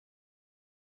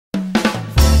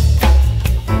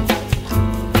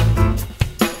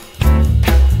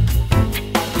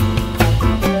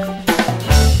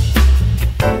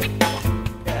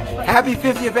Happy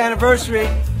 50th anniversary.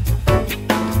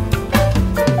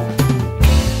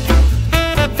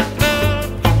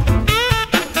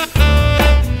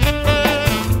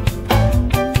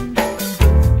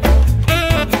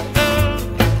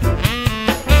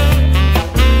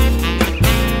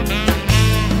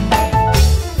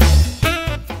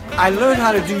 I learned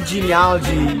how to do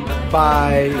genealogy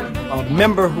by a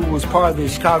member who was part of the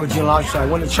Chicago Genealogical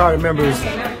Society, one of the charter members,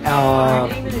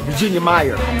 Virginia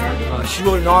Meyer. She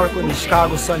wrote an article in the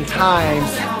Chicago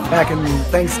Sun-Times back in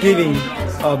Thanksgiving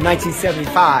of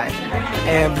 1975.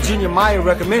 And Virginia Meyer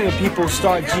recommended people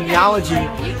start genealogy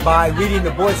by reading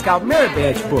the Boy Scout Merit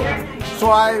Badge book. So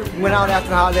I went out after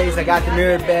the holidays, I got the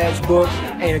Merit Badge book,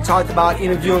 and it talked about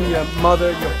interviewing your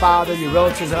mother, your father, your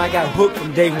relatives, and I got hooked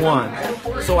from day one.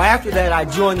 So after that, I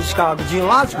joined the Chicago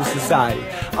Genealogical Society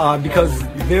because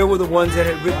they were the ones that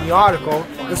had written the article.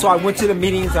 And so I went to the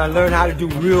meetings and I learned how to do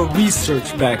real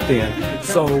research back then.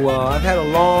 So I've had a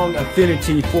long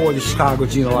affinity for the Chicago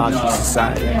Genealogical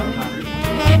Society.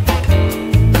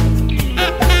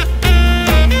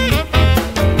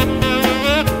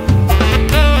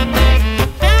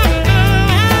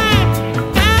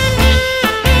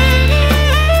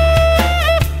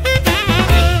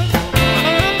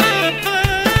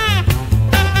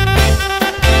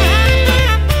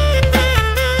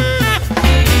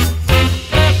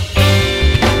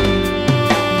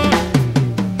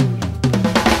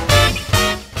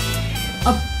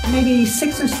 Maybe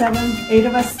 6 or 7, 8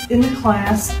 of us in the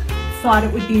class thought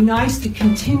it would be nice to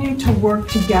continue to work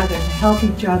together to help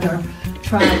each other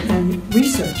try and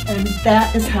research, and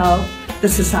that is how the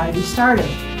society started.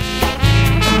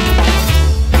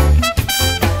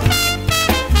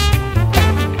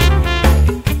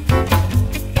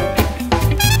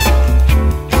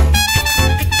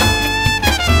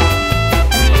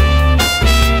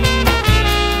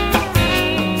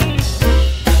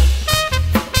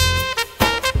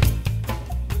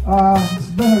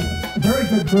 It's been a very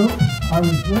good group. I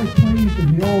was very pleased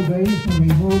in the old days when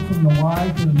we moved from the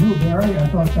Y to the Newberry. I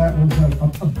thought that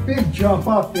was a big jump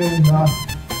up in the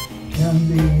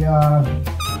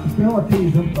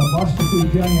abilities of us to do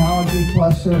genealogy,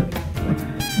 plus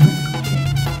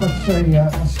let's say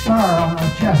a star on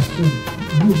our chest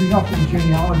of moving up in the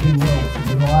genealogy world from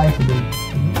the Y to the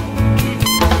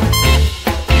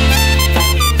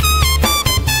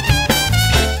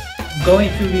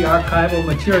Going through the archival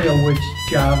material, which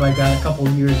job I got a couple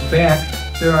of years back,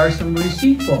 there are some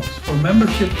receipt books for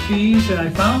membership fees, and I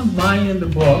found mine in the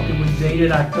book. It was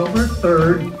dated October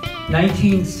 3rd,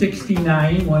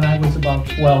 1969, when I was about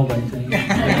 12, I think.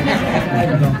 I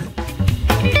don't know.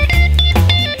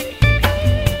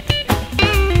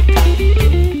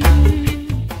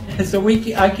 And so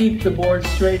I keep the board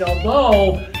straight,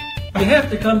 although you have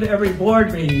to come to every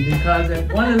board meeting, because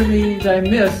at one of the meetings I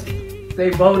missed, they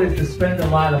voted to spend a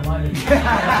lot of money.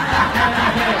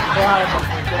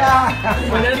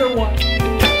 Whatever one.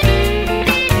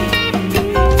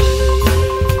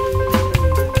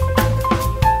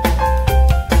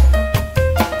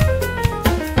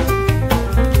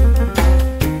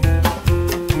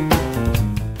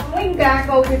 Going back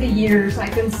over the years, I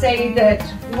can say that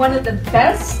one of the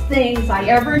best things I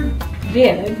ever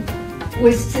did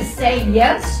was to say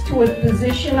yes to a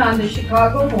position on the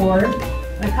Chicago board,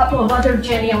 a couple of other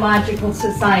genealogical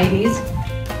societies.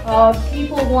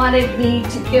 People wanted me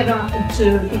to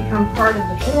to become part of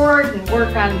the board and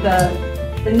work on the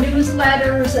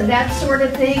newsletters and that sort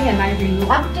of thing, and I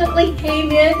reluctantly came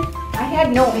in. I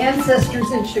had no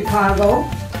ancestors in Chicago,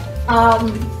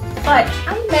 but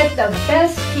I met the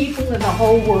best people in the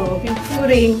whole world,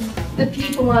 including the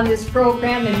people on this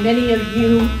program and many of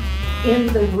you in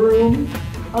the room.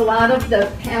 A lot of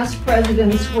the past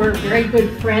presidents were very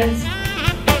good friends.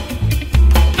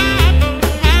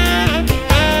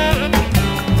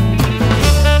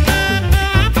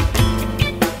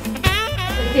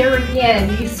 There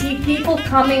again, you see people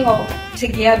coming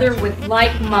together with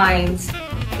like minds,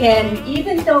 and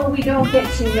even though we don't get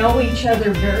to know each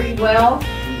other very well,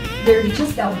 there's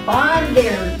just a bond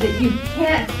there that you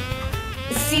can't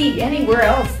see anywhere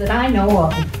else that I know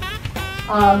of.